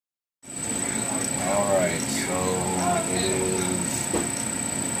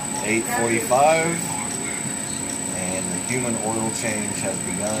8:45, and the human oil change has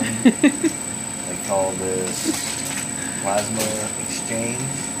begun. They call this plasma exchange.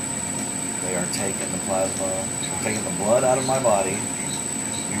 They are taking the plasma, taking the blood out of my body,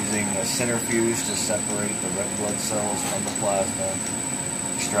 using a centrifuge to separate the red blood cells from the plasma,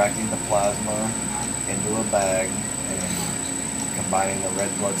 extracting the plasma into a bag, and combining the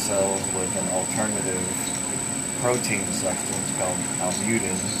red blood cells with an alternative protein substance called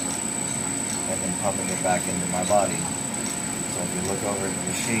albumin, and then pumping it back into my body. So if you look over at the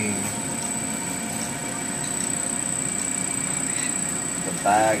machine, the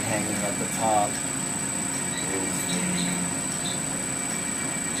bag hanging at the top is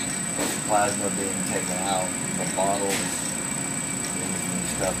the plasma being taken out. The bottles is the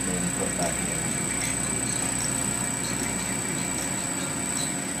stuff being put back in.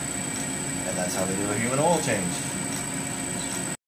 And that's how they do a human oil change.